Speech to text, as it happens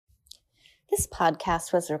This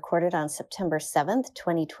podcast was recorded on September 7th,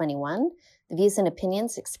 2021. The views and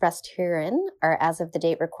opinions expressed herein are as of the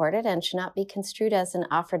date recorded and should not be construed as an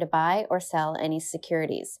offer to buy or sell any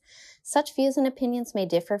securities. Such views and opinions may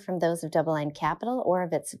differ from those of Double Line Capital or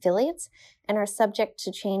of its affiliates and are subject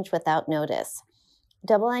to change without notice.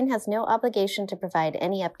 Double Line has no obligation to provide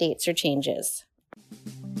any updates or changes.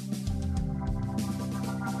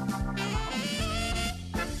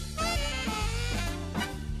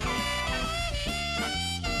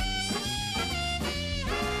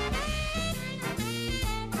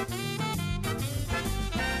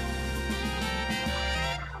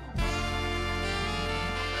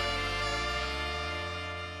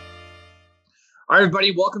 All right,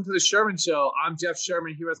 everybody, welcome to the Sherman Show. I'm Jeff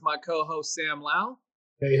Sherman here with my co-host, Sam Lau.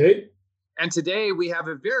 Hey. And today we have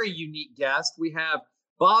a very unique guest. We have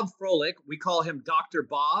Bob Froehlich. We call him Dr.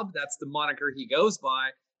 Bob. That's the moniker he goes by.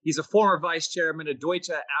 He's a former vice chairman of Deutsche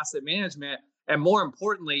Asset Management. And more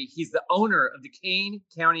importantly, he's the owner of the Kane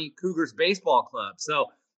County Cougars baseball club. So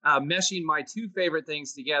meshing my two favorite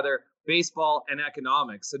things together, baseball and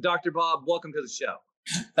economics. So Dr. Bob, welcome to the show.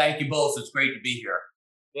 Thank you both. It's great to be here.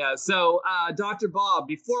 Yeah, so Dr. Bob,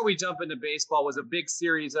 before we jump into baseball, was a big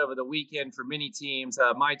series over the weekend for many teams,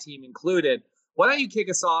 my team included. Why don't you kick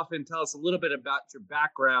us off and tell us a little bit about your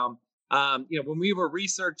background? When we were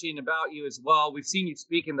researching about you as well, we've seen you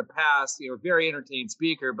speak in the past. You're a very entertaining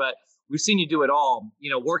speaker, but we've seen you do it all.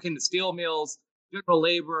 Working the steel mills, general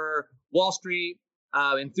laborer, Wall Street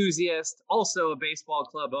enthusiast, also a baseball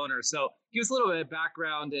club owner. So give us a little bit of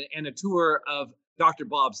background and a tour of Dr.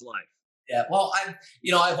 Bob's life. Yeah, well,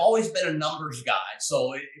 I've always been a numbers guy,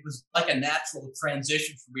 so it was like a natural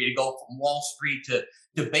transition for me to go from Wall Street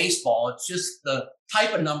to baseball. It's just the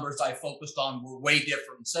type of numbers I focused on were way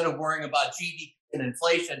different. Instead of worrying about GDP and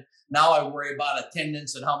inflation, now I worry about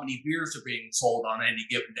attendance and how many beers are being sold on any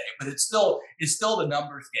given day. But it's still the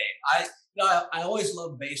numbers game. I always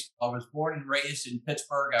loved baseball. I was born and raised in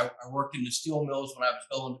Pittsburgh. I worked in the steel mills when I was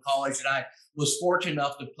going to college, and I was fortunate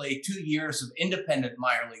enough to play 2 years of independent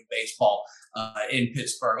minor league baseball in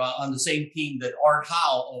Pittsburgh on the same team that Art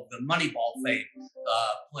Howe of the Moneyball fame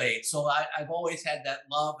played. So I've always had that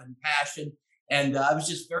love and passion. And I was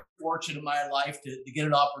just very fortunate in my life to get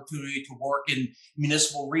an opportunity to work in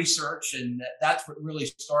municipal research. And that's what really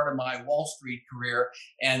started my Wall Street career.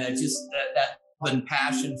 And it just that and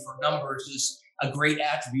passion for numbers is a great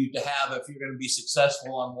attribute to have if you're going to be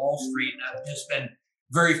successful on Wall Street. And I've just been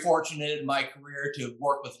very fortunate in my career to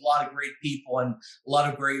work with a lot of great people and a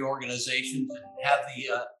lot of great organizations and have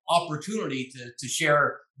the opportunity to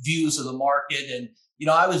share views of the market. And,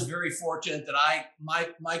 I was very fortunate that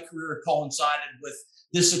my career coincided with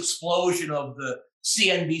this explosion of the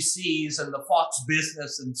CNBCs and the Fox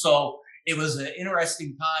business. And so it was an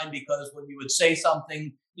interesting time because when you would say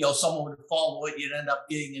something, someone would follow it, you'd end up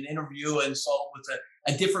getting an interview. And so it was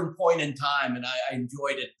a different point in time. And I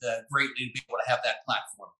enjoyed it greatly to be able to have that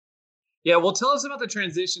platform. Yeah, well, tell us about the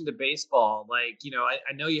transition to baseball.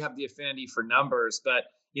 I know you have the affinity for numbers, but,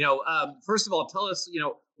 first of all, tell us,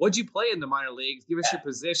 what'd you play in the minor leagues? Give us your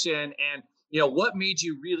position and, what made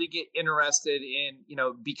you really get interested in,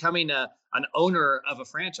 becoming an owner of a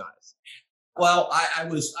franchise? Well, I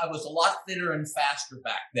was a lot thinner and faster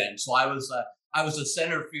back then. So I was a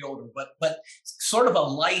center fielder, but sort of a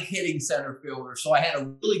light hitting center fielder. So I had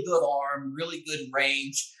a really good arm, really good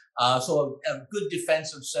range. So a good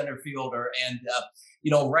defensive center fielder. And,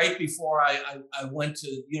 right before I went to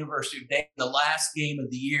the University of Dayton, the last game of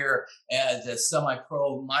the year as a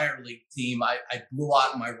semi-pro minor league team, I blew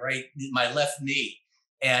out my left knee.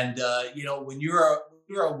 And, when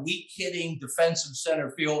you're a weak hitting defensive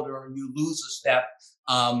center fielder and you lose a step,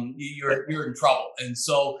 you're in trouble. And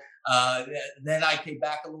so then I came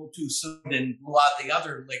back a little too soon and blew out the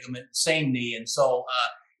other ligament, same knee. And so,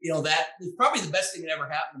 that is probably the best thing that ever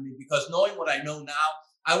happened to me, because knowing what I know now,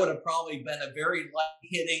 I would have probably been a very light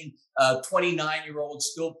hitting 29-year-old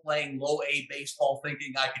still playing low A baseball,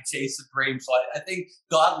 thinking I could chase the dream. So I think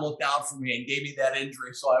God looked out for me and gave me that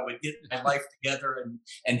injury so I would get my life together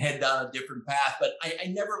and head down a different path. But I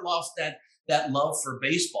never lost that love for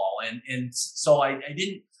baseball. And so I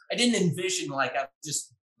didn't envision like I would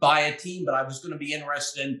just buy a team, but I was going to be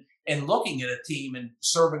interested in looking at a team and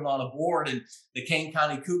serving on a board. And the Kane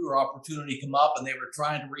County Cougar opportunity come up, and they were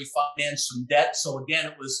trying to refinance some debt. So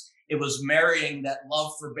again, it was marrying that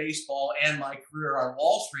love for baseball and my career on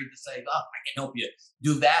Wall Street to say, I can help you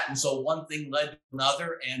do that. And so one thing led to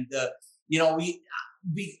another. And,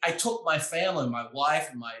 I took my family, my wife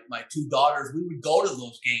and my two daughters, we would go to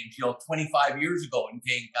those games, 25 years ago in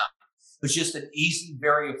Kane County. It was just an easy,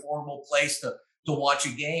 very affordable place to watch a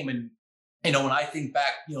game. And When I think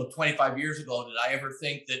back, 25 years ago, did I ever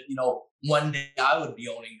think that, one day I would be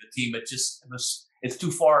owning the team? It's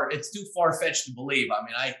too far-fetched to believe. I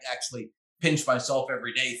mean, I actually pinch myself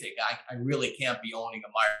every day, think I really can't be owning a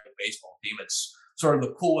minor league baseball team. It's sort of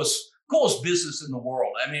the coolest business in the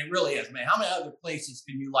world. I mean, it really is, man. How many other places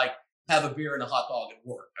can you have a beer and a hot dog at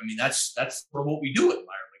work? I mean, that's sort of what we do at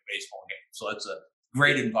minor league baseball games. So it's a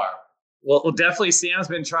great environment. Well, definitely Sam's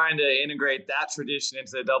been trying to integrate that tradition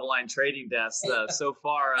into the double line trading desk. So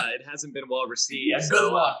far, it hasn't been well received. Yeah,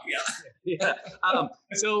 good luck. Yeah.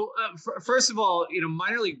 First of all,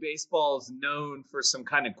 minor league baseball is known for some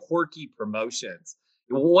kind of quirky promotions.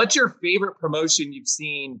 What's your favorite promotion you've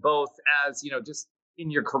seen, both as, just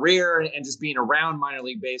in your career and just being around minor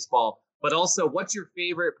league baseball, but also what's your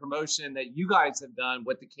favorite promotion that you guys have done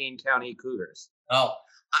with the Kane County Cougars? Oh,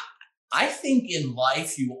 I think in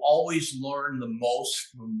life, you always learn the most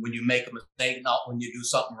when you make a mistake, not when you do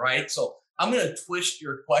something right. So I'm going to twist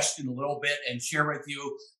your question a little bit and share with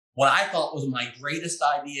you what I thought was my greatest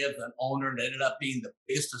idea of an owner that ended up being the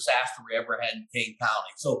biggest disaster we ever had in Kane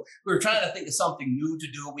County. So we were trying to think of something new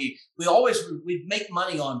to do. We'd make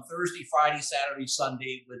money on Thursday, Friday, Saturday,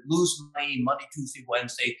 Sunday. We'd lose money Monday, Tuesday,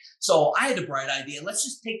 Wednesday. So I had a bright idea. Let's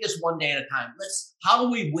just take this one day at a time. How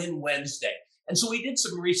do we win Wednesday? And so we did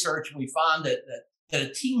some research and we found that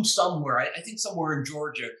a team somewhere, I think somewhere in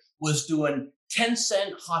Georgia, was doing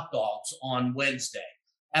 10-cent hot dogs on Wednesday.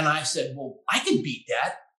 And I said, well, I can beat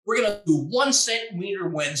that. We're going to do 1 centimeter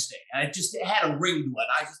Wednesday. And it just had a ring to it.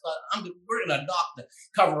 I just thought, we're going to knock the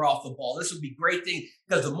cover off the ball. This would be a great thing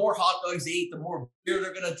because the more hot dogs they eat, the more beer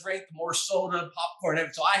they're going to drink, the more soda, popcorn,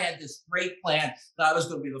 everything. So I had this great plan that I was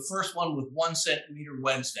going to be the first one with 1 centimeter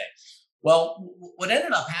Wednesday. Well, what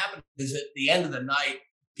ended up happening is at the end of the night,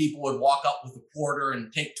 people would walk up with a quarter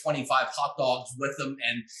and take 25 hot dogs with them.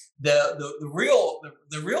 And the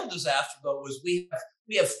real disaster, though, was we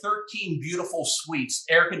have 13 beautiful suites,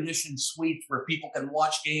 air-conditioned suites where people can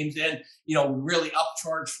watch games in, really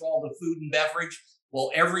upcharged for all the food and beverage.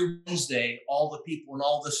 Well, every Wednesday, all the people in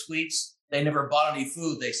all the suites, they never bought any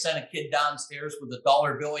food. They sent a kid downstairs with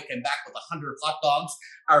 $1 bill. He came back with 100 hot dogs.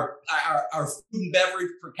 Our food and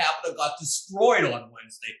beverage per capita got destroyed on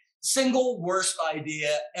Wednesday. Single worst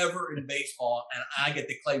idea ever in baseball, and I get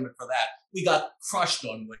to claim it for that. We got crushed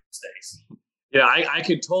on Wednesdays. Yeah, I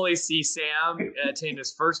could totally see Sam attend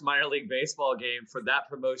his first minor league baseball game for that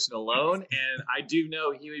promotion alone, and I do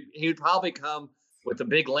know he would probably come with a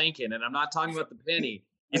big Lincoln, and I'm not talking about the penny.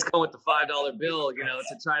 He's going with the $5 bill,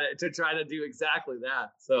 to try to do exactly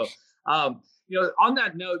that. So, on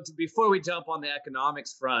that note, before we jump on the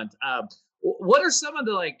economics front, what are some of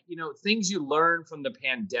the things you learned from the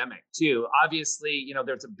pandemic too? Obviously,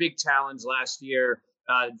 there's a big challenge last year,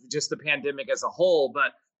 just the pandemic as a whole,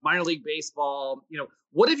 but minor league baseball,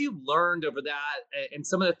 what have you learned over that and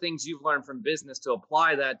some of the things you've learned from business to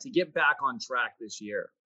apply that to get back on track this year?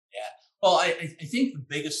 Yeah. Well, I think the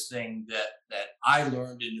biggest thing that I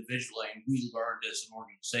learned individually and we learned as an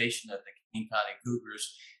organization at the Kane County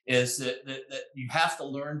Cougars is that you have to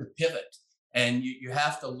learn to pivot, and you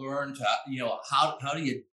have to learn to, how do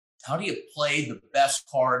you play the best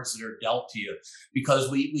cards that are dealt to you,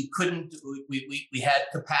 because we had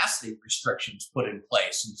capacity restrictions put in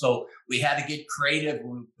place. And so we had to get creative.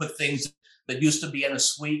 We put things that used to be in a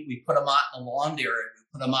suite, we put them out in a lawn area.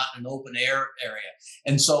 Put them out in an open air area.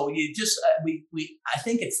 And so you just, I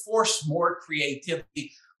think it forced more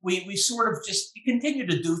creativity. We sort of just continue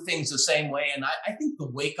to do things the same way. And I think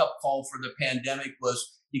the wake up call for the pandemic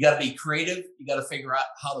was you got to be creative. You got to figure out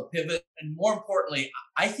how to pivot. And more importantly,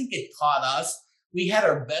 I think it taught us, we had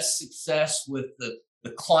our best success with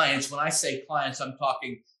the clients. When I say clients, I'm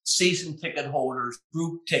talking season ticket holders,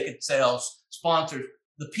 group ticket sales, sponsors,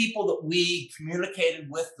 the people that we communicated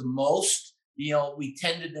with the most. We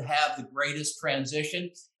tended to have the greatest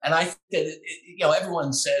transition. And I think that,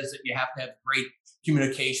 everyone says that you have to have great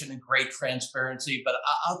communication and great transparency. But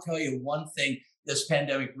I'll tell you one thing this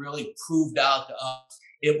pandemic really proved out to us.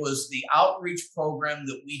 It was the outreach program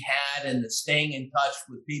that we had and the staying in touch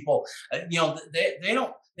with people. They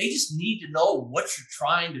just need to know what you're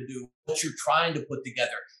trying to do, what you're trying to put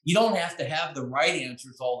together. You don't have to have the right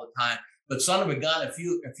answers all the time. But son of a gun, if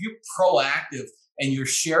you're proactive and you're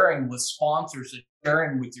sharing with sponsors and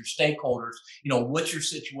sharing with your stakeholders, what your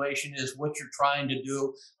situation is, what you're trying to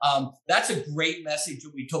do. That's a great message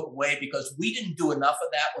that we took away, because we didn't do enough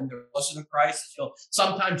of that when there wasn't a crisis.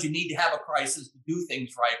 Sometimes you need to have a crisis to do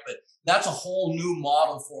things right, but that's a whole new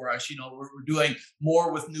model for us. We're doing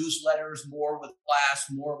more with newsletters, more with class,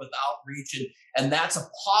 more with outreach, and that's a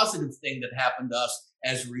positive thing that happened to us.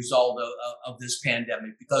 as a result of this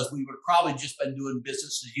pandemic, because we would probably just been doing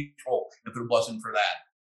business as usual if it wasn't for that.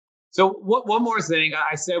 So one more thing,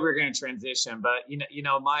 I said we were going to transition, but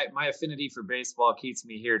my affinity for baseball keeps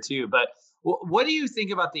me here too. But what do you think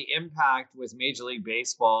about the impact with Major League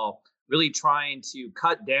Baseball really trying to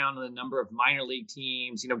cut down on the number of minor league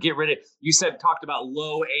teams, get rid of, you talked about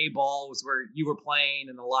low A ball was where you were playing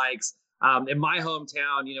and the likes. In my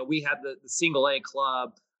hometown, we had the single A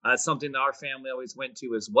club, something that our family always went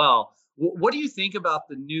to as well. What do you think about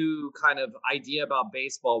the new kind of idea about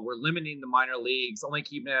baseball? We're limiting the minor leagues, only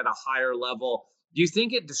keeping it at a higher level. Do you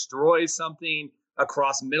think it destroys something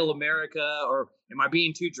across middle America, or am I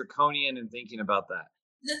being too draconian in thinking about that?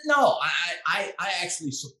 No, I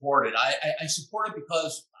actually support it. I support it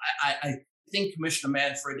because I think Commissioner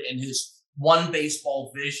Manfred and his one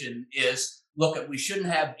baseball vision is, look, we shouldn't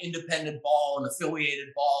have independent ball and affiliated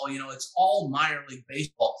ball. It's all minor league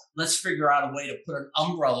baseball. Let's figure out a way to put an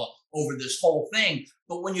umbrella over this whole thing.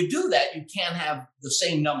 But when you do that, you can't have the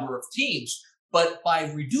same number of teams. But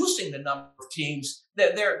by reducing the number of teams,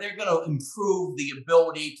 they're going to improve the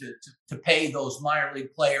ability to pay those minor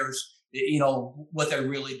league players, what they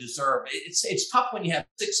really deserve. It's tough when you have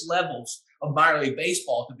 6 levels of minor league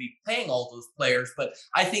baseball to be paying all those players. But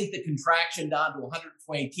I think the contraction down to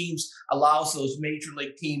 120 teams allows those major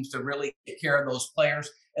league teams to really take care of those players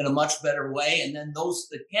in a much better way. And then those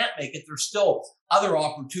that can't make it, there's still other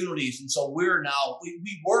opportunities. And so we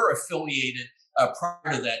were affiliated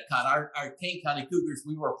prior to that. Our Kane County Cougars,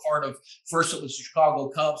 we were a part of, first it was the Chicago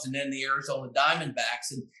Cubs and then the Arizona Diamondbacks.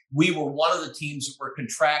 And we were one of the teams that were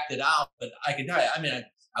contracted out. But I can tell you,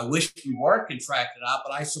 I wish we weren't contracted out,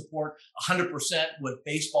 but I support 100% what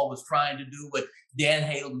baseball was trying to do, what Dan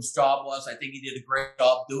Halem's job was. I think he did a great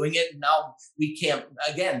job doing it. And now we can't,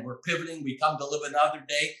 again, we're pivoting. We come to live another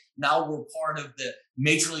day. Now we're part of the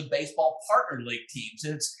Major League Baseball partner league teams.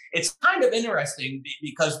 And it's kind of interesting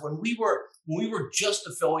because when we were just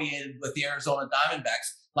affiliated with the Arizona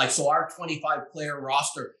Diamondbacks, so our 25 player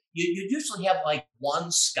roster, you usually have one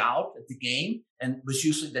scout at the game, and it was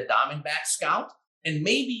usually the Diamondback scout. And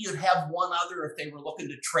maybe you'd have one other if they were looking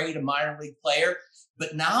to trade a minor league player.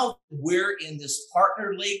 But now we're in this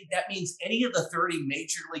partner league. That means any of the 30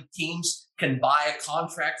 major league teams can buy a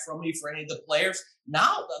contract from me for any of the players.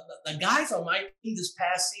 Now, the guys on my team this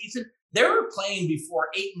past season, they were playing before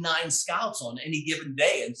 8 and 9 scouts on any given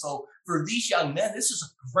day. And so for these young men, this is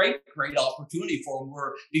a great, great opportunity for them,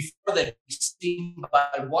 where before they'd be seen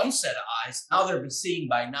by one set of eyes, now they're being seen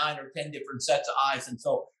by 9 or 10 different sets of eyes. And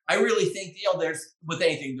so I really think, there's, with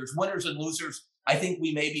anything, there's winners and losers. I think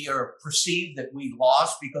we maybe are perceived that we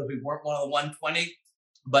lost because we weren't one of the 120.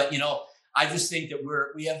 But, I just think that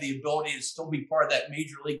we have the ability to still be part of that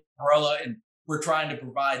major league umbrella, and we're trying to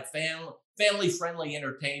provide family-friendly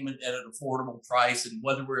entertainment at an affordable price. And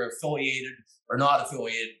whether we're affiliated or not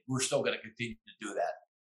affiliated, we're still going to continue to do that.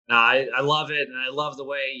 No, I love it, and I love the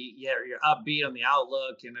way you're upbeat on the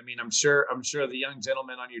outlook. And I'm sure the young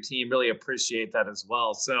gentlemen on your team really appreciate that as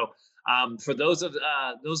well. So, for those of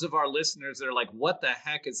our listeners that are like, "What the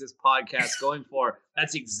heck is this podcast going for?"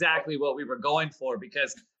 That's exactly what we were going for,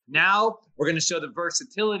 because now we're going to show the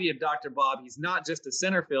versatility of Dr. Bob. He's not just a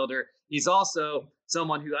center fielder; he's also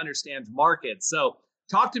someone who understands markets. So,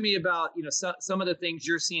 talk to me about some of the things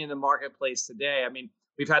you're seeing in the marketplace today.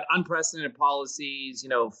 We've had unprecedented policies,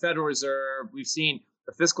 Federal Reserve. We've seen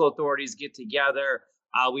the fiscal authorities get together.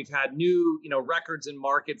 We've had new, records in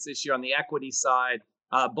markets this year on the equity side.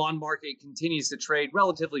 Bond market continues to trade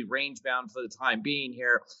relatively range bound for the time being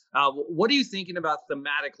here. What are you thinking about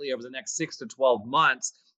thematically over the next 6 to 12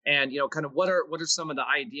 months? And, kind of what are some of the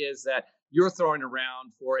ideas that you're throwing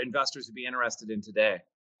around for investors to be interested in today?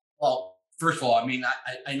 Well, first of all,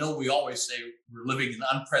 I know we always say we're living in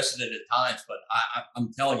unprecedented times, but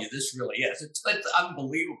I'm telling you, this really is. It's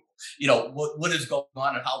unbelievable, what is going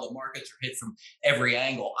on and how the markets are hit from every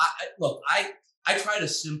angle. I try to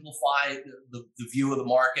simplify the view of the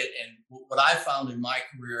market. And what I found in my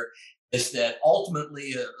career is that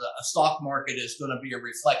ultimately a stock market is going to be a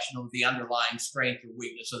reflection of the underlying strength or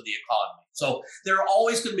weakness of the economy. So there are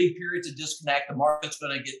always going to be periods of disconnect. The market's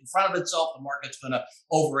going to get in front of itself. The market's going to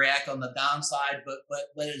overreact on the downside, but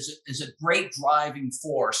is a great driving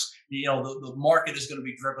force. The market is going to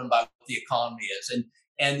be driven by what the economy is.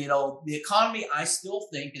 And the economy, I still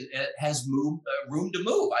think it has room to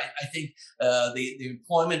move. I think the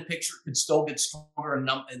employment picture could still get stronger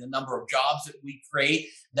in the number of jobs that we create.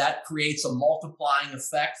 That creates a multiplying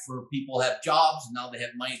effect for people who have jobs, and now they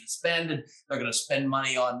have money to spend, and they're going to spend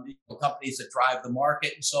money on companies that drive the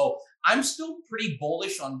market. And so I'm still pretty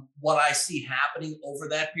bullish on what I see happening over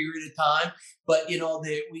that period of time. But,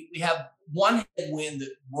 we have one headwind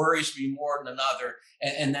that worries me more than another,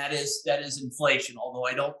 and that is inflation, although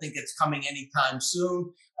I don't think it's coming anytime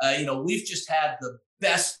soon. We've just had the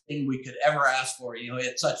best thing we could ever ask for. We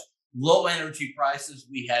had such low energy prices.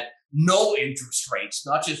 We had no interest rates,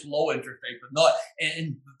 not just low interest rates, but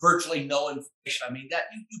and virtually no inflation. I mean, that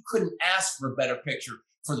you couldn't ask for a better picture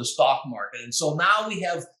for the stock market. And so now we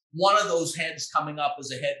have one of those heads coming up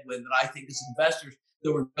as a headwind that I think as investors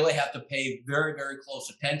that we really have to pay very, very close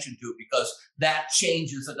attention to, because that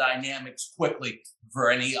changes the dynamics quickly for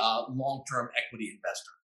any long-term equity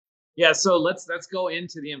investor. Yeah, so let's go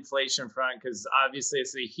into the inflation front, because obviously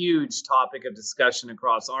it's a huge topic of discussion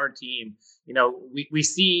across our team. We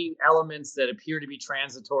see elements that appear to be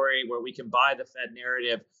transitory where we can buy the Fed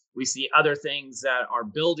narrative. We see other things that are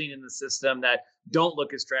building in the system that don't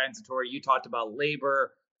look as transitory. You talked about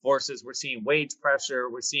labor forces. We're seeing wage pressure.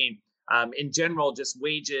 We're seeing, in general, just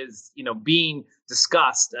wages, being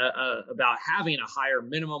discussed about having a higher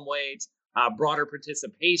minimum wage, broader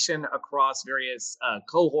participation across various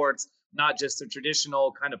cohorts, not just the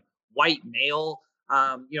traditional kind of white male,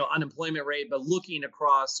 unemployment rate, but looking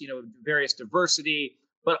across, various diversity,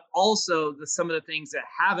 but also some of the things that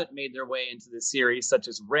haven't made their way into the series, such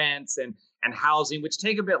as rents and housing, which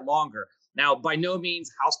take a bit longer. Now, by no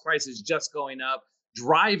means house prices just going up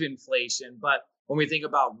drive inflation, but when we think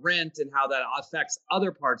about rent and how that affects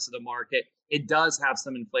other parts of the market, it does have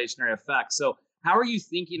some inflationary effects. So how are you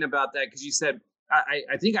thinking about that? Because you said,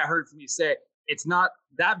 I think I heard from you say, it's not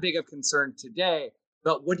that big of concern today,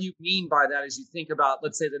 but what do you mean by that as you think about,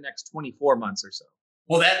 let's say, the next 24 months or so?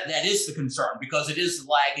 Well, that is the concern, because it is the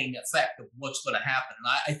lagging effect of what's going to happen.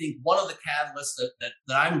 And I think one of the catalysts that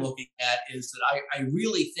I'm looking at is that I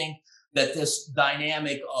really think that this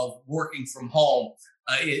dynamic of working from home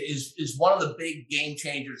is one of the big game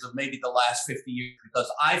changers of maybe the last 50 years,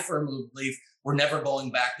 because I firmly believe we're never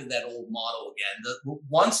going back to that old model again.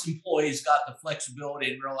 Once employees got the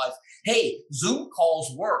flexibility and realized, hey, Zoom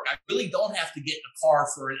calls work. I really don't have to get in a car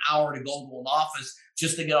for an hour to go to an office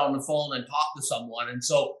just to get on the phone and talk to someone. And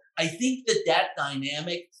so I think that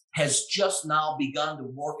dynamic has just now begun to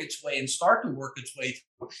work its way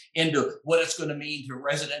through into what it's going to mean to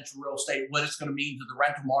residential real estate, what it's going to mean to the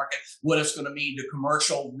rental market, what it's going to mean to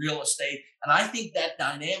commercial real estate. And I think that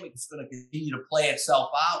dynamic is going to continue to play itself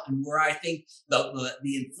out. And where I think the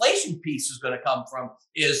inflation piece is going to come from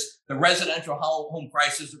is the residential home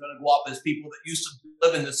prices are going to go up as people that used to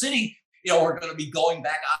live in the city are going to be going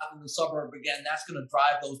back out in the suburb again. That's going to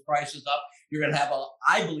drive those prices up. You're going to have,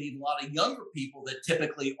 I believe, a lot of younger people that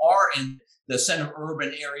typically are in the center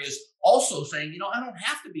urban areas also saying, I don't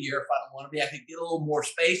have to be here if I don't want to be. I could get a little more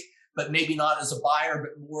space, but maybe not as a buyer,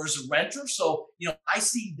 but more as a renter. So, I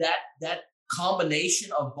see that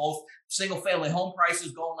combination of both single family home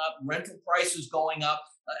prices going up, rental prices going up.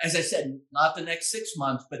 As I said, not the next 6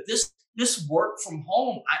 months, but this work from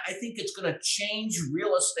home, I think it's going to change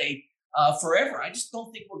real estate forever. I just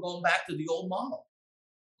don't think we're going back to the old model.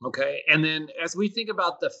 Okay. And then as we think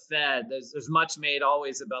about the Fed, there's much made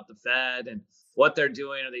always about the Fed and what they're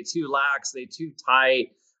doing. Are they too lax? Are they too tight?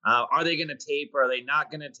 Are they going to taper? Are they not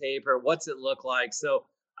going to taper? What's it look like? So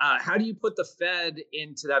how do you put the Fed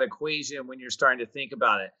into that equation when you're starting to think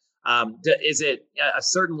about it? Is it a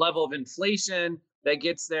certain level of inflation that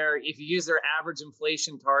gets there? If you use their average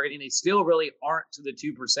inflation targeting, they still really aren't to the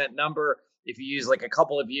 2% number. If you use like a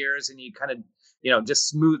couple of years and you kind of, just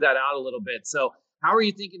smooth that out a little bit. So how are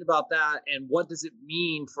you thinking about that? And what does it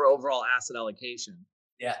mean for overall asset allocation?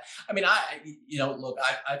 Yeah. I mean, look,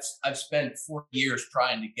 I've spent 4 years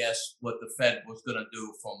trying to guess what the Fed was going to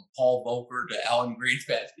do, from Paul Volcker to Alan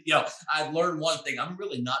Greenspan. I've learned one thing. I'm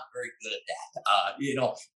really not very good at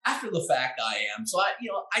that. After the fact I am. So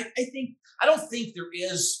I don't think there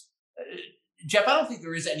is, Jeff, I don't think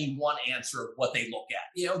there is any one answer of what they look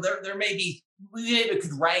at. There may be, we maybe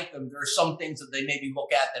could rank them. There are some things that they maybe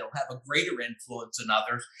look at that will have a greater influence than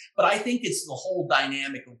others. But I think it's the whole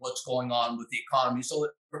dynamic of what's going on with the economy. So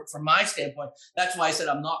from my standpoint, that's why I said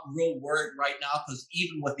I'm not real worried right now, because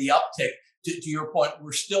even with the uptick, to your point,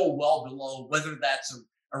 we're still well below, whether that's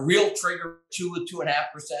a real trigger, 2.5%,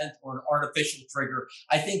 or an artificial trigger.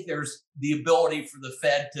 I think there's the ability for the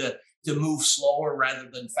Fed to move slower rather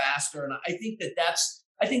than faster. And I think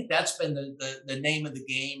that's been the name of the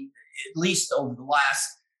game, at least over the last,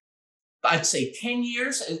 I'd say, 10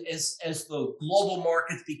 years, as the global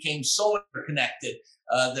markets became so interconnected.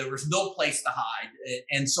 There was no place to hide.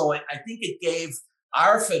 And so I think it gave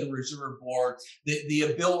our Federal Reserve Board the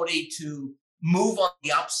ability to move on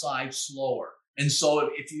the upside slower. And so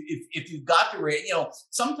if you've got the rate,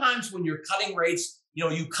 sometimes when you're cutting rates,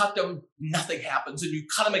 you cut them, nothing happens, and you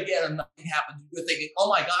cut them again and nothing happens. You're thinking, oh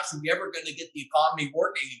my gosh, are we ever going to get the economy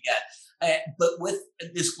working again? But with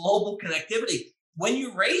this global connectivity, when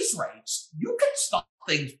you raise rates, you can stop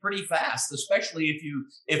things pretty fast, especially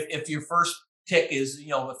if your first tick is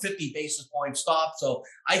a 50 basis point stop. So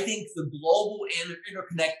I think the global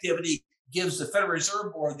interconnectivity gives the Federal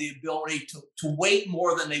Reserve Board the ability to wait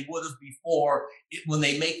more than they would have before when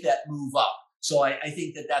they make that move up. So I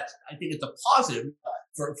think it's a positive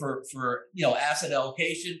for asset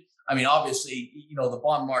allocation. I mean, obviously, the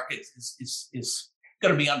bond market is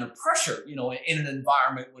going to be under pressure, in an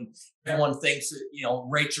environment when everyone thinks that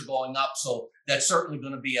rates are going up. So that's certainly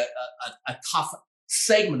going to be a tough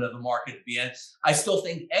segment of the market to be in. I still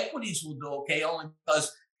think equities will do okay, only because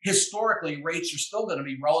historically rates are still going to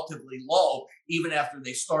be relatively low even after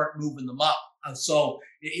they start moving them up. So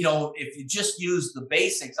if you just use the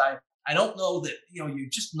basics, I don't know that you're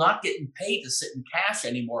just not getting paid to sit in cash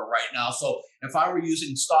anymore right now. So if I were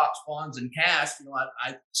using stocks, bonds, and cash,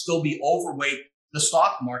 I'd still be overweight the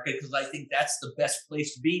stock market, because I think that's the best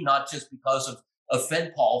place to be, not just because of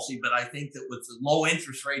Fed policy, but I think that with the low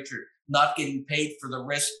interest rates, you're not getting paid for the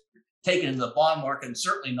risk taken in the bond market, and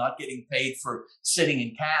certainly not getting paid for sitting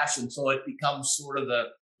in cash. And so it becomes sort of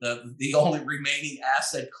the only remaining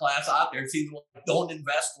asset class out there. It's either don't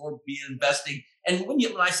invest or be investing. And when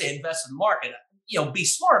I say invest in the market, be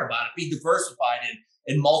smart about it, be diversified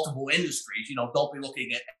in multiple industries. Don't be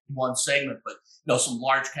looking at one segment, but some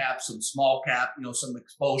large cap, some small cap, some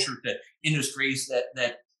exposure to industries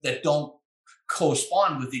that don't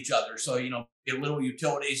correspond with each other. So, get little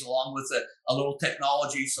utilities along with a little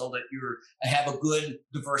technology so that you have a good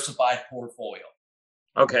diversified portfolio.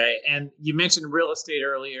 Okay. And you mentioned real estate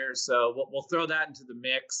earlier, so we'll throw that into the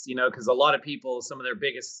mix, because a lot of people, some of their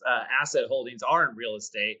biggest asset holdings are in real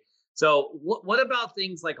estate. So what about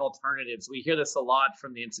things like alternatives? We hear this a lot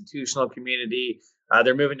from the institutional community.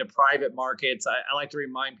 They're moving to private markets. I like to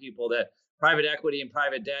remind people that private equity and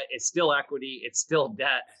private debt is still equity. It's still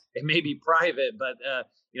debt. It may be private, but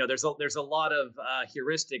there's a lot of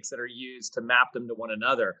heuristics that are used to map them to one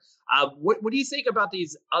another. What do you think about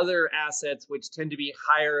these other assets, which tend to be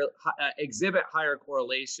exhibit higher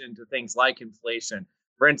correlation to things like inflation?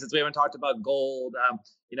 For instance, we haven't talked about gold.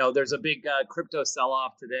 There's a big crypto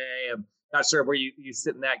sell-off today. I'm not sure where you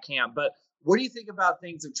sit in that camp, but what do you think about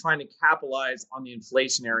things of trying to capitalize on the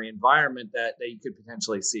inflationary environment that you could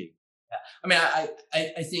potentially see? I mean,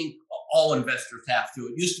 I think all investors have to.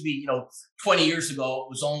 It used to be, 20 years ago, it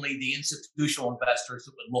was only the institutional investors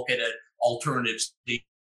that would look at it, alternatives.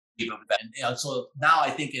 And so now I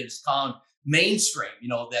think it's gone mainstream,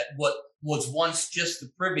 that what was once just the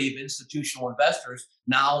privy of institutional investors,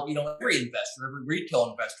 now, every investor, every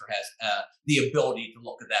retail investor has the ability to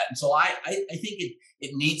look at that. And so I think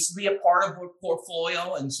it needs to be a part of a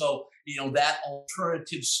portfolio. And so, that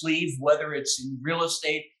alternative sleeve, whether it's in real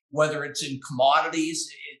estate, whether it's in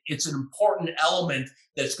commodities, it's an important element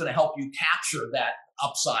that's going to help you capture that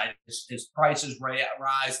upside as prices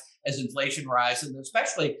rise, as inflation rises, and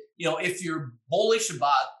especially, if you're bullish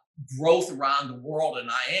about growth around the world, and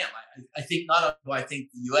I am. I think not only do I think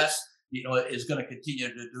the U.S. is going to continue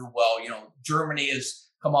to do well. Germany has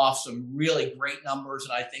come off some really great numbers,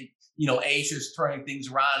 and I think Asia is turning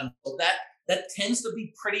things around. So that tends to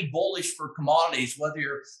be pretty bullish for commodities, whether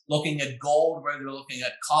you're looking at gold, whether you're looking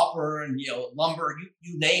at copper and lumber,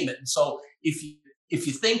 you name it. And so if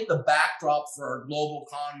you think the backdrop for our global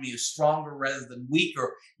economy is stronger rather than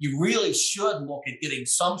weaker, you really should look at getting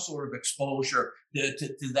some sort of exposure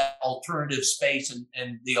to that alternative space.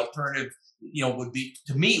 And the alternative, would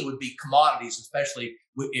be commodities, especially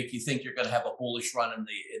if you think you're going to have a bullish run in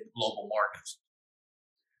the global markets.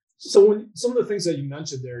 So when some of the things that you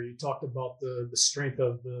mentioned there, you talked about the strength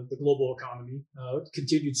of the global economy,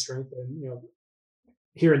 continued strength, and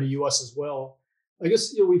here in the U.S. as well. I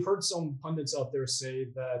guess we've heard some pundits out there say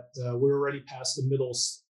that we're already past the middle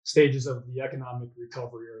stages of the economic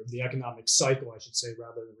recovery, or the economic cycle, I should say,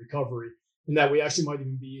 rather than recovery, and that we actually might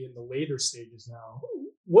even be in the later stages now.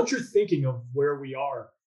 What's your thinking of where we are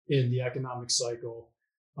in the economic cycle?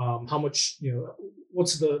 How much,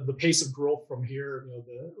 what's the pace of growth from here?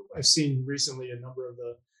 I've seen recently a number of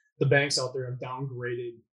the banks out there have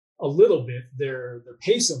downgraded a little bit their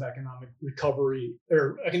pace of economic recovery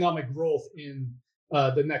or economic growth in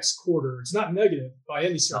the next quarter. It's not negative by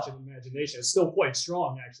any stretch of the imagination. It's still quite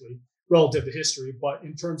strong, actually, relative to history. But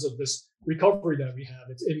in terms of this recovery that we have,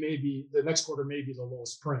 it may be the next quarter may be the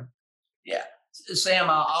lowest print. Yeah. Sam,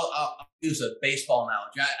 I'll use a baseball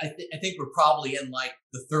analogy. I think we're probably in like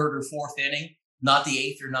the third or fourth inning, not the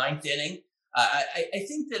eighth or ninth inning. I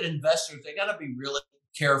think that investors, they got to be really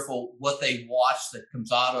careful what they watch that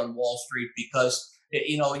comes out on Wall Street, because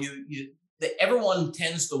everyone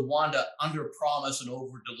tends to want to under-promise and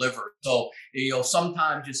over-deliver. So,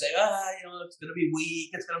 sometimes you say, it's going to be weak.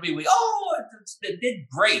 It's going to be weak. Oh, it did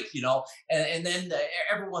great, and then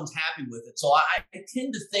everyone's happy with it. So I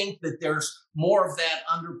tend to think that there's more of that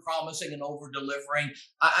under-promising and over-delivering.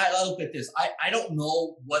 I look at this. I don't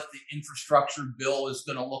know what the infrastructure bill is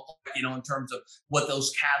going to look like, in terms of what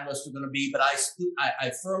those catalysts are going to be. But I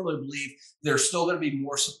firmly believe there's still going to be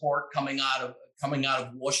more support coming out of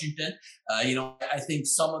Washington. I think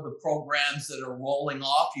some of the programs that are rolling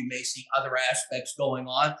off, you may see other aspects going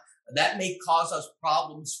on. That may cause us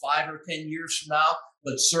problems 5 or 10 years from now,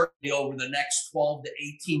 but certainly over the next 12 to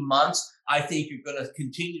 18 months, I think you're going to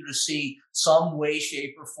continue to see some way,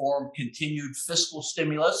 shape, or form continued fiscal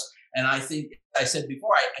stimulus. And I think, I said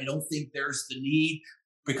before, I don't think there's the need,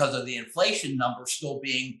 because of the inflation number still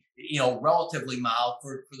being, relatively mild,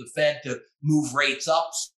 for the Fed to move rates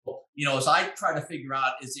up. So, as I try to figure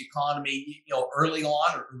out, is the economy, early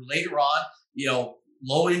on or later on,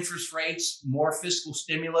 low interest rates, more fiscal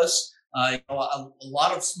stimulus. A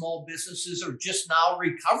lot of small businesses are just now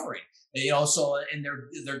recovering, and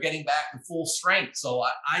they're getting back to full strength. So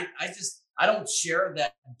I don't share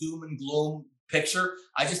that doom and gloom picture.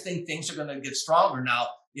 I just think things are going to get stronger now.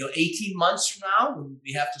 18 months from now, when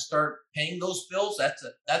we have to start paying those bills,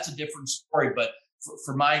 that's a different story. But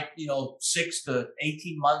for my 6 to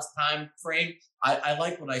 18 months time frame, I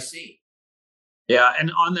like what I see. Yeah,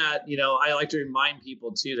 and on that, I like to remind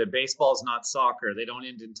people too that baseball is not soccer. They don't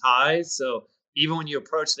end in ties. So even when you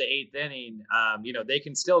approach the 8th inning, they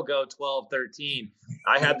can still go 12-13.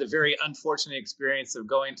 I had the very unfortunate experience of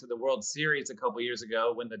going to the World Series a couple years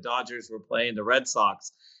ago when the Dodgers were playing the Red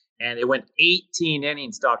Sox. And it went 18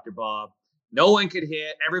 innings, Dr. Bob. No one could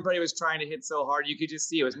hit. Everybody was trying to hit so hard. You could just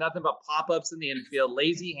see it was nothing but pop-ups in the infield,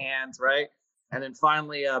 lazy hands, right? And then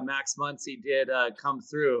finally, Max Muncy did come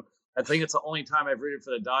through. I think it's the only time I've rooted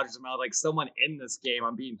for the Dodgers. I'm like, someone in this game.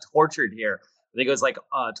 I'm being tortured here. I think it was like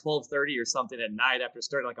 12:30 or something at night after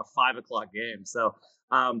starting like a 5 o'clock game. So,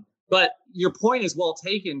 but your point is well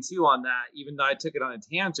taken too on that, even though I took it on a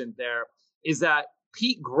tangent there, is that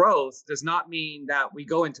peak growth does not mean that we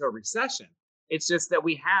go into a recession. It's just that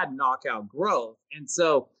we had knockout growth. And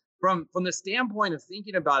so from the standpoint of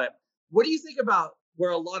thinking about it, what do you think about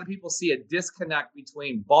where a lot of people see a disconnect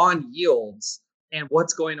between bond yields and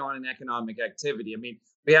what's going on in economic activity? I mean,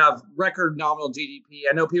 we have record nominal GDP.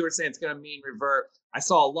 I know people are saying it's going to mean revert. I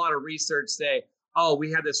saw a lot of research say, oh,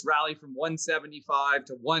 we had this rally from 175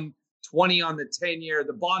 to 120 on the 10-year.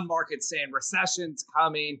 The bond market's saying recession's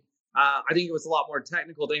coming. I think it was a lot more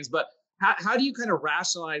technical things, but how do you kind of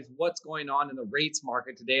rationalize what's going on in the rates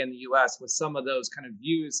market today in the U.S. with some of those kind of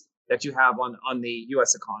views that you have on the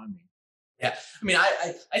U.S. economy? Yeah, I mean,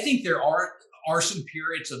 I think there are some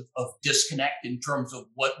periods of disconnect in terms of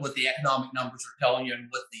what the economic numbers are telling you and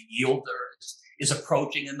what the yield is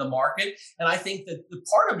approaching in the market. And I think that the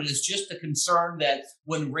part of it is just a concern that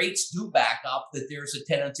when rates do back up, that there's a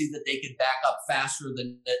tendency that they could back up faster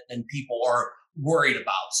than people are worried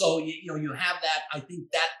about. So, you have that, I think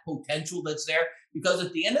that potential that's there, because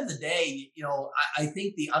at the end of the day, I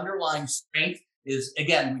think the underlying strength is,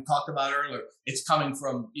 again, we talked about earlier, it's coming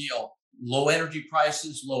from, low energy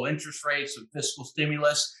prices, low interest rates, and fiscal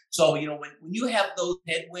stimulus. So, when you have those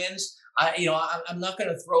headwinds, I'm not going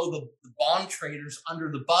to throw the bond traders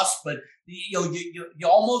under the bus, but you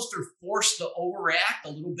almost are forced to overreact a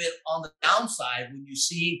little bit on the downside when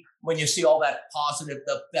you see all that positive,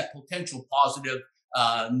 that potential positive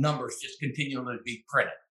numbers just continuing to be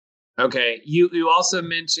printed. Okay. You also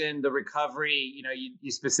mentioned the recovery.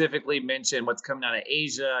 You specifically mentioned what's coming out of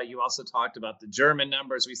Asia. You also talked about the German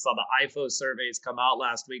numbers. We saw the IFO surveys come out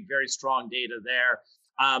last week. Very strong data there.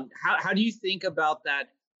 How do you think about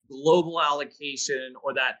that global allocation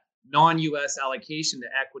or that non-U.S. allocation to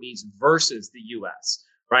equities versus the U.S.,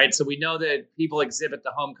 right? So we know that people exhibit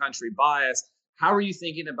the home country bias. How are you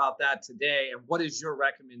thinking about that today? And what is your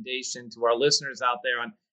recommendation to our listeners out there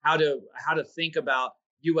on how to think about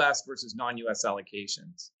U.S. versus non-U.S.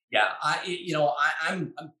 allocations? Yeah,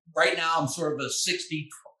 I'm right now, I'm sort of a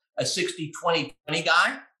 60-20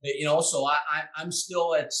 guy. So I'm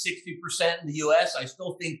still at 60% in the U.S. I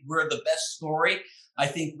still think we're the best story. I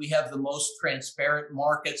think we have the most transparent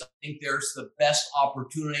markets. I think there's the best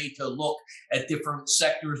opportunity to look at different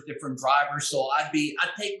sectors, different drivers. So I'd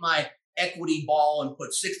take my equity ball and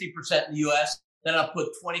put 60% in the U.S., Then I put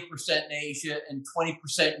 20% in Asia and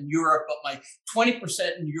 20% in Europe. But my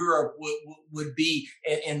 20% in Europe would be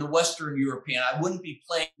in the Western European. I wouldn't be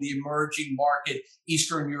playing the emerging market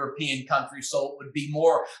Eastern European countries. So it would be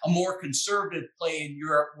a more conservative play in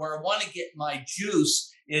Europe. Where I want to get my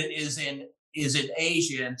juice is in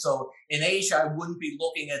Asia. And so in Asia, I wouldn't be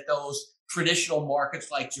looking at those traditional markets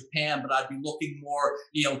like Japan, but I'd be looking more,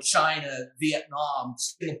 China, Vietnam,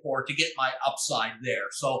 Singapore to get my upside there.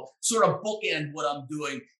 So sort of bookend what I'm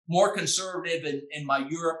doing, more conservative in my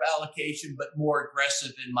Europe allocation, but more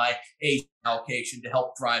aggressive in my Asia allocation to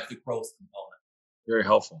help drive the growth component. Very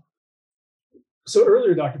helpful. So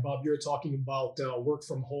earlier, Dr. Bob, you were talking about work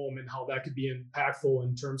from home and how that could be impactful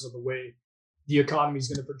in terms of the way the economy is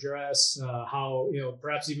going to progress, how,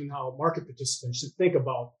 perhaps even how market participants should think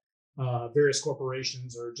about various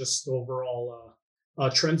corporations or just overall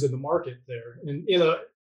trends in the market there. And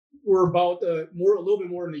we're about a little bit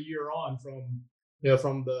more than a year on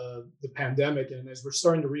from the pandemic, and as we're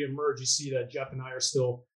starting to reemerge, you see that Jeff and I are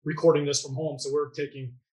still recording this from home, so we're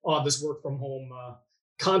taking on this work from home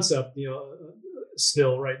concept,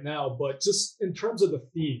 still right now. But just in terms of the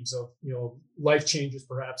themes of life changes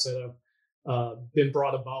perhaps that have been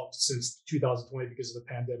brought about since 2020 because of the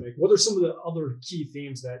pandemic, what are some of the other key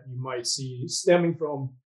themes that you might see stemming from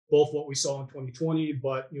both what we saw in 2020,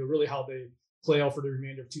 but really how they play out for the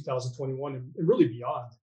remainder of 2021 and really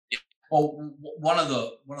beyond? Well, one of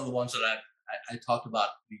the ones that I talked about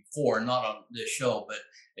before, not on this show, but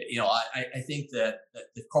I think that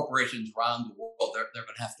the corporations around the world, they're going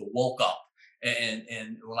to have to woke up.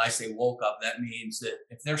 And when I say woke up, that means that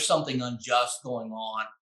if there's something unjust going on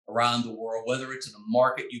around the world, whether it's in a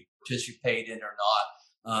market you participate in or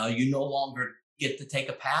not, you no longer get to take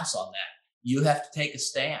a pass on that. You have to take a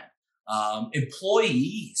stand.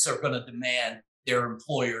 Employees are going to demand their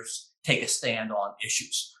employers take a stand on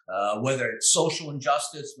issues, whether it's social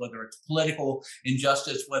injustice, whether it's political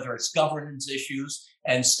injustice, whether it's governance issues,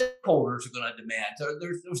 and stakeholders are going to demand.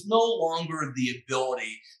 There's no longer the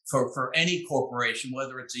ability for any corporation,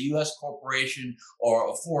 whether it's a U.S. corporation or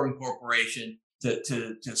a foreign corporation,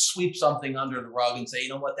 to sweep something under the rug and say,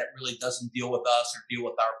 that really doesn't deal with us or deal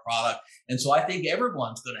with our product. And so I think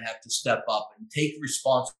everyone's going to have to step up and take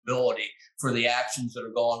responsibility for the actions that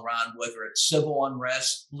are going around, whether it's civil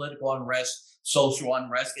unrest, political unrest, social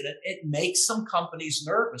unrest. And it makes some companies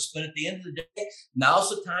nervous. But at the end of the day, now's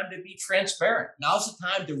the time to be transparent. Now's the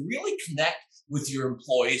time to really connect with your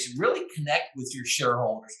employees and really connect with your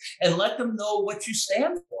shareholders and let them know what you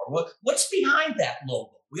stand for. What's behind that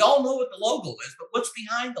logo? We all know what the logo is, but what's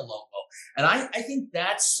behind the logo? And I think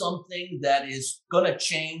that's something that is going to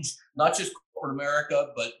change, not just corporate America,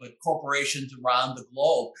 but corporations around the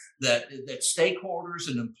globe, that stakeholders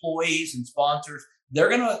and employees and sponsors, they're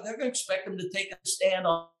going to expect them to take a stand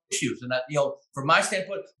on issues. And that, from my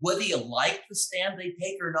standpoint, whether you like the stand they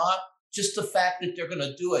take or not, just the fact that they're going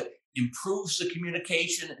to do it improves the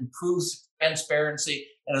communication, improves transparency.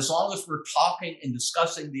 And as long as we're talking and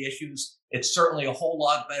discussing the issues, it's certainly a whole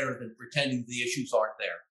lot better than pretending the issues aren't there.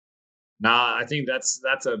 Nah, I think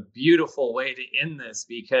that's a beautiful way to end this,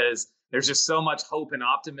 because there's just so much hope and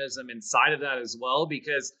optimism inside of that as well,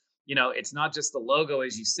 because, it's not just the logo,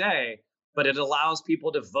 as you say, but it allows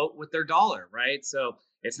people to vote with their dollar, right? So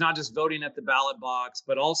it's not just voting at the ballot box,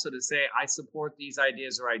 but also to say, I support these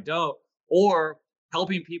ideas or I don't, or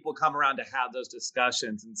helping people come around to have those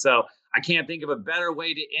discussions. And so I can't think of a better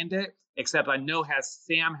way to end it, except I know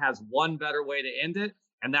Sam has one better way to end it,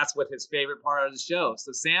 and that's with his favorite part of the show.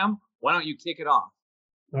 So Sam, why don't you kick it off?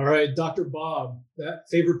 All right, Dr. Bob, that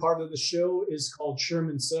favorite part of the show is called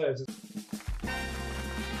Sherman Says.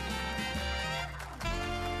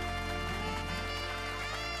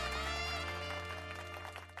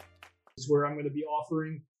 This is where I'm going to be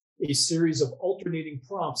offering a series of alternating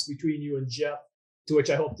prompts between you and Jeff, to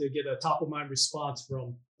which I hope to get a top-of-mind response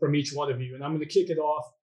from each one of you. And I'm going to kick it off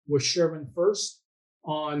with Sherman first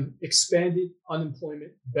on expanded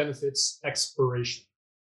unemployment benefits expiration.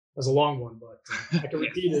 That's a long one, but I can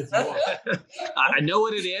repeat it if you want. I know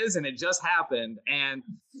what it is, and it just happened. And,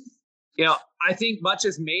 I think much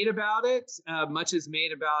is made about it.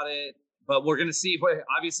 But we're going to see what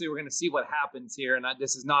happens here. And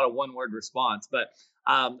this is not a one-word response, but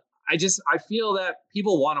I feel that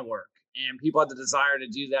people want to work. And people have the desire to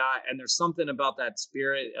do that. And there's something about that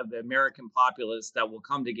spirit of the American populace that will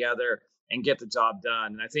come together and get the job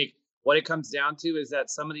done. And I think what it comes down to is that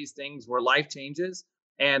some of these things were life changes.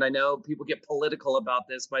 And I know people get political about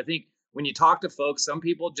this, but I think when you talk to folks, some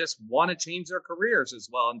people just want to change their careers as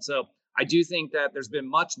well. And so I do think that there's been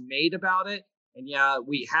much made about it. And yeah,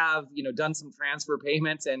 we have, done some transfer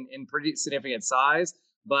payments and in pretty significant size.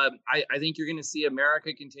 But I think you're going to see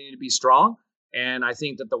America continue to be strong. And I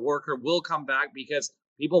think that the worker will come back because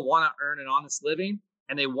people want to earn an honest living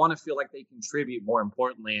and they want to feel like they contribute, more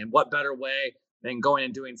importantly. And what better way than going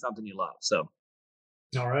and doing something you love? So,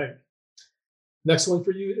 all right. Next one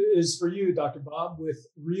for you is for you, Dr. Bob, with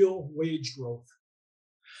real wage growth.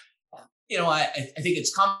 I think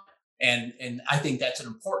it's common. And I think that's an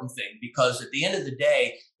important thing, because at the end of the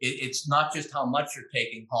day, it's not just how much you're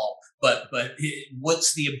taking home, but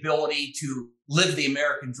what's the ability to live the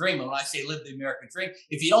American dream. And when I say live the American dream,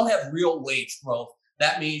 if you don't have real wage growth,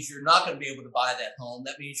 that means you're not going to be able to buy that home.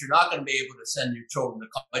 That means you're not going to be able to send your children to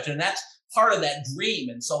college. And that's part of that dream.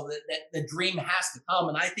 And so that the dream has to come.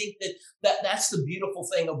 And I think that's the beautiful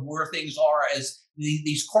thing of where things are, as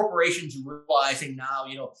these corporations are realizing now,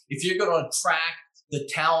 if you're going to attract the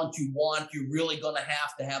talent you want, you're really going to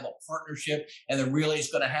have a partnership, and there really is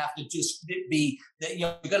going to have to just be that,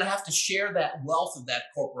 you're going to have to share that wealth of that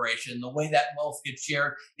corporation. The way that wealth gets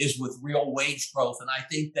shared is with real wage growth. And I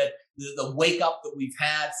think that the wake up that we've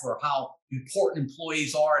had for how important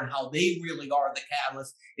employees are and how they really are the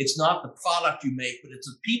catalyst, it's not the product you make, but it's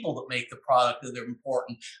the people that make the product that are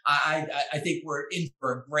important. I think we're in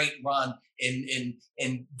for a great run in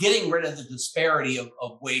getting rid of the disparity of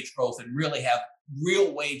wage growth, and really have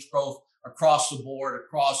real wage growth across the board,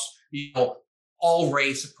 across all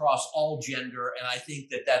race, across all gender. And I think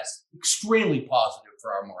that that's extremely positive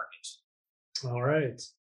for our markets. All right.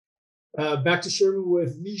 Back to Sherman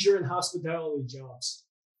with leisure and hospitality jobs.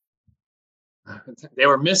 They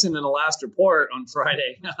were missing in the last report on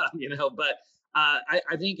Friday, but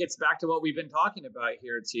I think it's back to what we've been talking about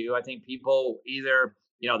here too. I think people either,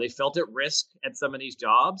 they felt at risk at some of these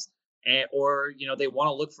jobs, or they want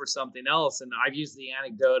to look for something else. And I've used the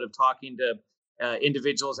anecdote of talking to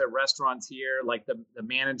individuals at restaurants here, like the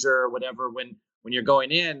manager or whatever, when you're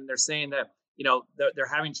going in, they're saying that they're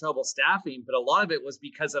having trouble staffing, but a lot of it was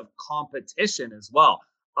because of competition as well.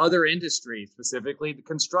 Other industries, specifically the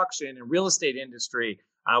construction and real estate industry,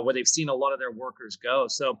 where they've seen a lot of their workers go.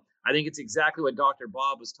 So I think it's exactly what Dr.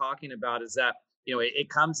 Bob was talking about, is that it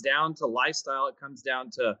comes down to lifestyle, it comes down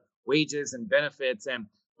to wages and benefits. And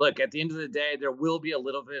look, at the end of the day, there will be a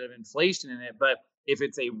little bit of inflation in it, but if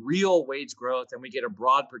it's a real wage growth and we get a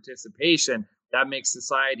broad participation, that makes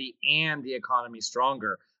society and the economy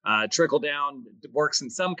stronger. Trickle down works in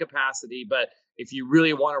some capacity, but if you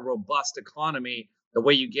really want a robust economy, the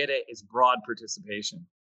way you get it is broad participation.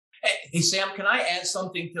 Hey, Sam, can I add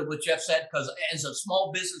something to what Jeff said? Because as a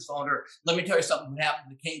small business owner, let me tell you something that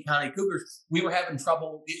happened to the Kane County Cougars. We were having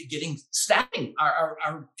trouble getting staffing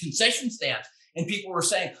our concession stands. And people were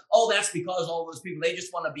saying, oh, that's because all those people, they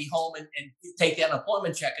just want to be home and take the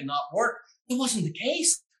unemployment check and not work. It wasn't the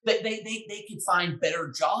case. They could find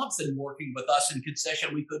better jobs than working with us in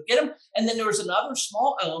concession. We could get them. And then there was another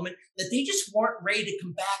small element that they just weren't ready to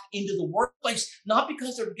come back into the workplace, not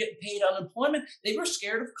because they were getting paid unemployment. They were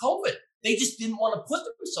scared of COVID. They just didn't want to put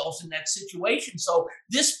themselves in that situation. So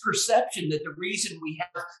this perception that the reason we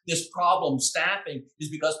have this problem staffing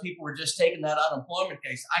is because people were just taking that unemployment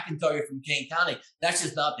case, I can tell you from Kane County, that's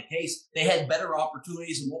just not the case. They had better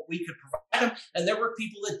opportunities than what we could provide them. And there were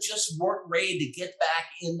people that just weren't ready to get back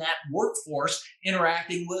in that workforce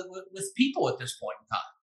interacting with people at this point in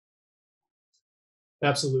time.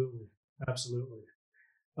 Absolutely. Absolutely.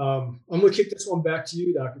 I'm going to kick this one back to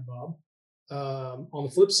you, Dr. Bob. On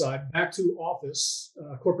the flip side, back to office,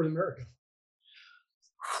 corporate America.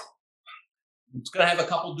 It's going to have a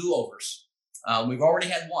couple do-overs. We've already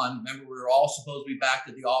had one. Remember, we were all supposed to be back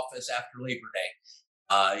to the office after Labor Day.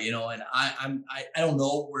 And I don't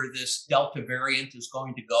know where this Delta variant is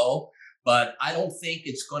going to go, but I don't think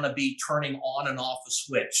it's going to be turning on and off a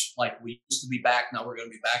switch like we used to be back. Now we're going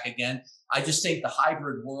to be back again. I just think the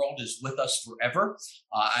hybrid world is with us forever.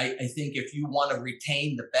 I think if you want to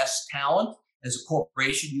retain the best talent as a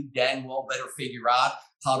corporation, you dang well better figure out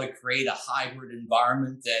how to create a hybrid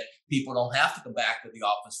environment that people don't have to go back to the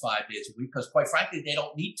office 5 days a week, because quite frankly, they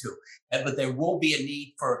don't need to. But there will be a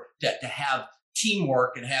need to have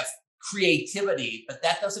teamwork and have creativity, but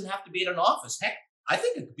that doesn't have to be at an office. Heck, I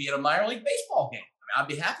think it could be at a minor league baseball game. I'd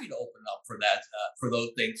be happy to open up for that, for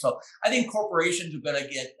those things. So I think corporations are going to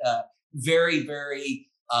get very,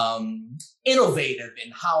 very innovative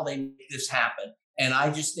in how they make this happen. And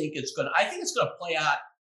I just think it's going to play out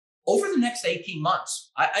over the next 18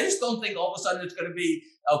 months. I just don't think all of a sudden it's going to be,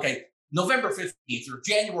 okay, November 15th or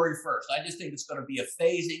January 1st. I just think it's going to be a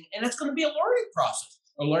phasing, and it's going to be a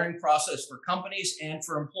learning process for companies and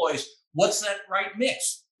for employees. What's that right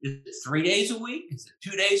mix? Is it 3 days a week? Is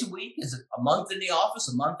it 2 days a week? Is it a month in the office,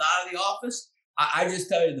 a month out of the office? I just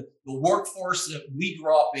tell you, the workforce that we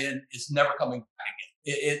grew up in is never coming back again.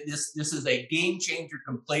 This is a game changer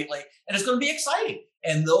completely, and it's going to be exciting.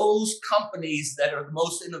 And those companies that are the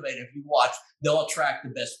most innovative, you watch, they'll attract the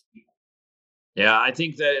best people. Yeah, I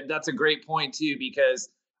think that's a great point too, because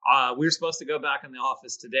we were supposed to go back in the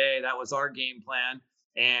office today. That was our game plan.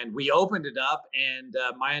 And we opened it up. And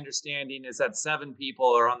my understanding is that 7 people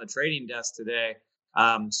are on the trading desk today,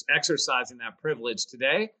 exercising that privilege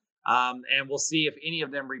today. And we'll see if any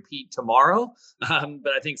of them repeat tomorrow.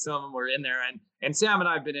 But I think some of them were in there. And Sam and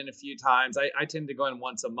I have been in a few times. I tend to go in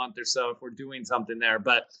once a month or so if we're doing something there.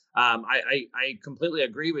 But I completely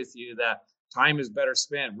agree with you that time is better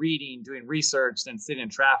spent reading, doing research than sitting in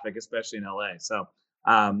traffic, especially in LA. So,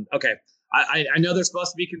 okay. I know they're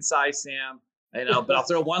supposed to be concise, Sam, but I'll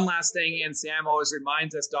throw one last thing in. Sam always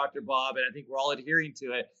reminds us, Dr. Bob, and I think we're all adhering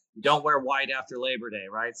to it. You don't wear white after Labor Day,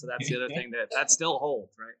 right? So that's the other thing that still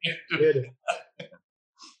holds, right?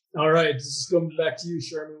 All right. This is coming back to you,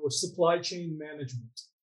 Sherman, with supply chain management.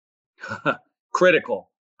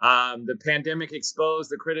 Critical. The pandemic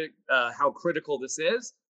exposed how critical this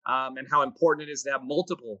is. And how important it is to have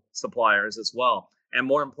multiple suppliers as well. And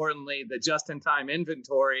more importantly, the just-in-time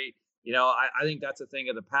inventory, I think that's a thing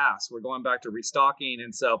of the past. We're going back to restocking.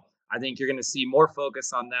 And so I think you're going to see more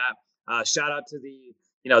focus on that. Shout out to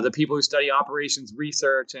the people who study operations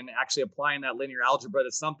research and actually applying that linear algebra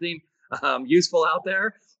to something useful out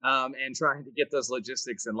there and trying to get those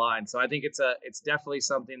logistics in line. So I think it's definitely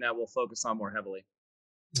something that we'll focus on more heavily.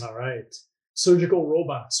 All right. Surgical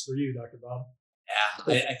robots for you, Dr. Bob.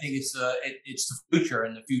 Yeah, I think it's the future,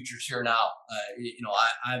 and the future's here now.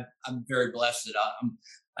 I'm very blessed that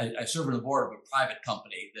I serve on the board of a private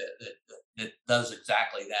company that does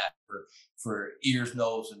exactly that for ears,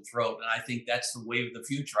 nose, and throat. And I think that's the wave of the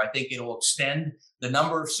future. I think it'll extend the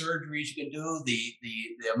number of surgeries you can do,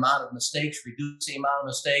 the amount of mistakes, reduce the amount of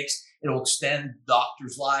mistakes. It'll extend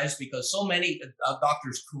doctors' lives because so many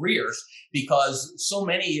doctors' careers, because so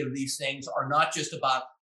many of these things are not just about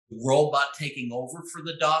robot taking over for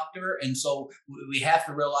the doctor. And so we have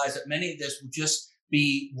to realize that many of this will just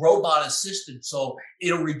be robot assisted. So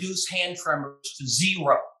it'll reduce hand tremors to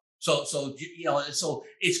 0. So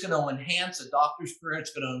it's going to enhance the doctor's career.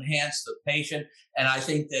 It's going to enhance the patient. And I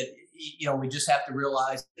think that, we just have to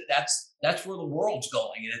realize that that's where the world's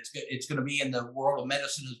going. And it's going to be in the world of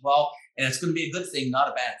medicine as well. And it's going to be a good thing, not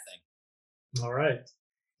a bad thing. All right.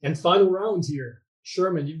 And final round here.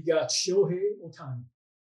 Sherman, you've got Shohei Ohtani.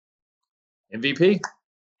 MVP.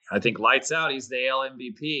 I think lights out. He's the AL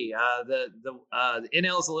MVP. The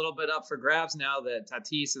NL is a little bit up for grabs now that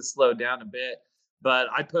Tatis has slowed down a bit, but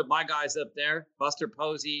I put my guys up there. Buster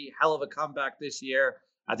Posey, hell of a comeback this year.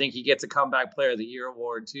 I think he gets a comeback player of the year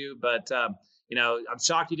award too. But I'm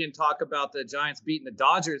shocked you didn't talk about the Giants beating the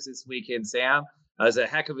Dodgers this weekend, Sam. It was a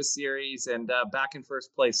heck of a series and back in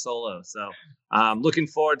first place solo. So looking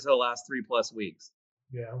forward to the last 3+ weeks.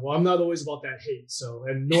 Yeah, well, I'm not always about that hate,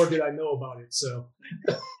 and nor did I know about it. So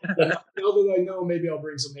now that I know, maybe I'll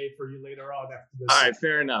bring some hate for you later on after this. All right,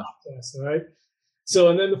 fair enough. Podcast, all right. So,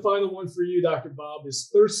 and then the final one for you, Dr. Bob,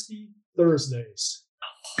 is Thirsty Thursdays.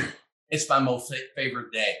 It's my most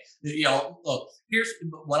favorite day. Look, here's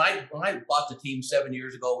when I bought the team 7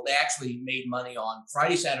 years ago. They actually made money on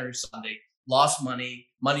Friday, Saturday, Sunday. Lost money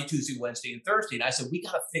Monday, Tuesday, Wednesday, and Thursday. And I said, we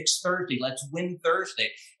got to fix Thursday. Let's win Thursday.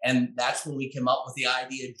 And that's when we came up with the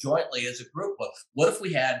idea jointly as a group. But what if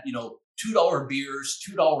we had, $2 beers,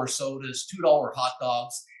 $2 sodas, $2 hot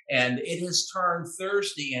dogs? And it has turned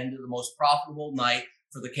Thursday into the most profitable night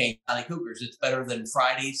for the Kane County Cougars. It's better than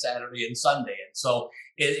Friday, Saturday, and Sunday. And so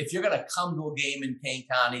if you're going to come to a game in Kane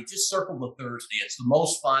County, just circle the Thursday. It's the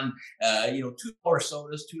most fun. $2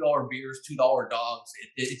 sodas, $2 beers, $2 dogs.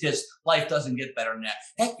 It just, life doesn't get better than that.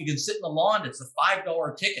 Heck, you can sit in the lawn. It's a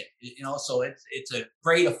 $5 ticket, so it's a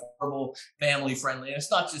great, affordable, family friendly. And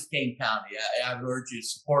it's not just Kane County. I would urge you to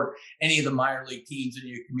support any of the minor league teams in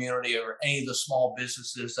your community or any of the small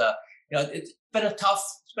businesses. It's been a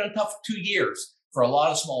tough 2 years for a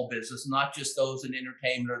lot of small business, not just those in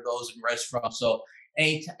entertainment or those in restaurants. So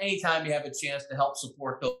anytime you have a chance to help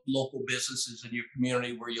support those local businesses in your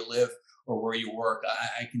community where you live or where you work,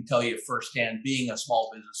 I can tell you firsthand, being a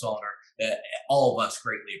small business owner, that all of us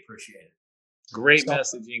greatly appreciate it. Great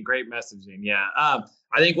messaging. Yeah.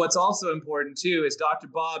 I think what's also important too is Dr.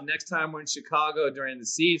 Bob, next time we're in Chicago during the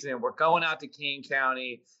season, we're going out to Kane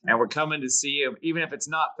County and we're coming to see you. Even if it's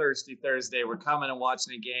not Thirsty Thursday, we're coming and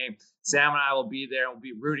watching a game. Sam and I will be there and we'll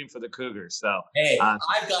be rooting for the Cougars. So hey,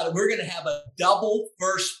 we're going to have a double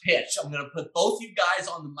first pitch. I'm going to put both you guys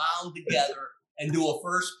on the mound together and do a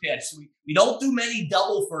first pitch. We don't do many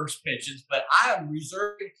double first pitches, but I am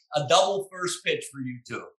reserving a double first pitch for you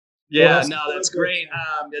two. Yeah, no, that's great.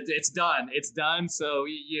 It's done. It's done. So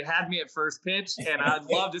you had me at first pitch, and I'd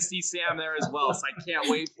love to see Sam there as well. So I can't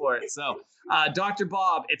wait for it. So, Dr.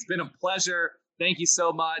 Bob, it's been a pleasure. Thank you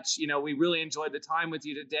so much. We really enjoyed the time with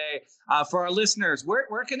you today. For our listeners,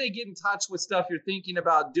 where can they get in touch with stuff you're thinking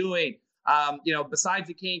about doing? Besides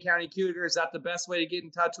the Kane County Cougars, is that the best way to get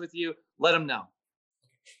in touch with you? Let them know.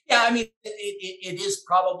 Yeah, I mean, it is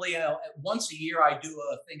probably once a year I do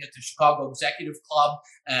a thing at the Chicago Executive Club,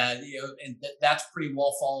 and that's pretty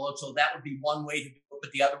well followed. So that would be one way to do it.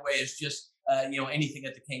 But the other way is just anything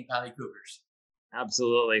at the Kane County Cougars.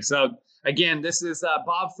 Absolutely. So again, this is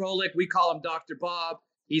Bob Froehlich. We call him Dr. Bob.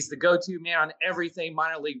 He's the go-to man on everything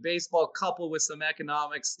minor league baseball, coupled with some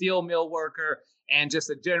economics, steel mill worker, and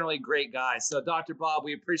just a generally great guy. So Dr. Bob,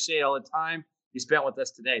 we appreciate all the time you spent with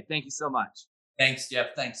us today. Thank you so much. Thanks,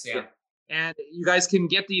 Jeff. Thanks, Sam. And you guys can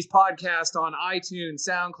get these podcasts on iTunes,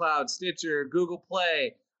 SoundCloud, Stitcher, Google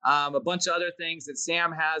Play, a bunch of other things that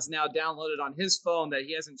Sam has now downloaded on his phone that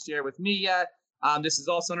he hasn't shared with me yet. This is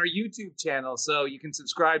also on our YouTube channel. So you can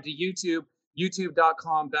subscribe to YouTube,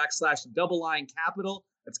 youtube.com/DoubleLineCapital.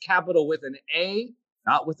 That's capital with an A,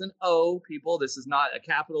 not with an O, people. This is not a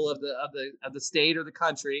capital of the state or the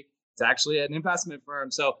country. It's actually an investment firm.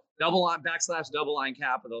 So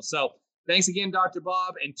 /DoubleLineCapital. So thanks again, Dr.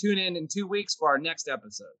 Bob, and tune in 2 weeks for our next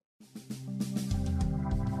episode.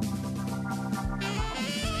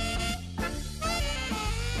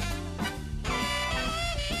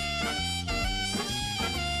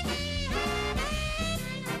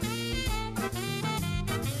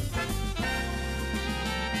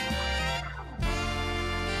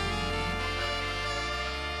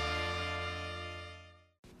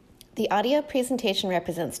 The audio presentation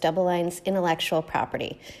represents Double Line's intellectual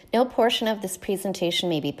property. No portion of this presentation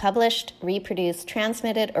may be published, reproduced,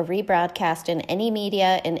 transmitted, or rebroadcast in any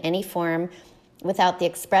media in any form without the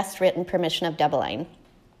express written permission of Double Line.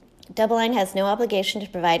 Double Line has no obligation to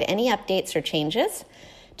provide any updates or changes.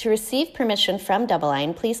 To receive permission from Double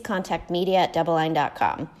Line, please contact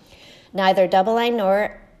media@doubleline.com. Neither Double Line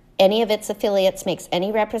nor any of its affiliates makes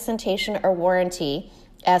any representation or warranty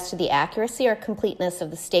as to the accuracy or completeness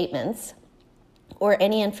of the statements or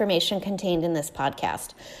any information contained in this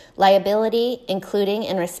podcast. Liability, including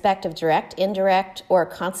in respect of direct, indirect, or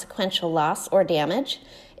consequential loss or damage,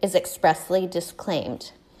 is expressly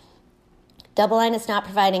disclaimed. Double Line is not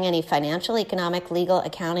providing any financial, economic, legal,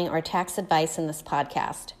 accounting, or tax advice in this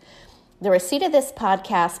podcast. The receipt of this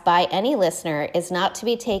podcast by any listener is not to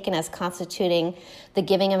be taken as constituting the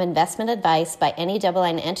giving of investment advice by any Double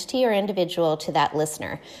Line entity or individual to that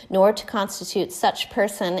listener, nor to constitute such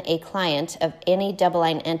person a client of any Double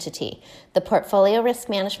Line entity. The portfolio risk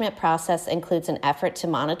management process includes an effort to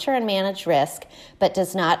monitor and manage risk, but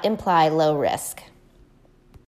does not imply low risk.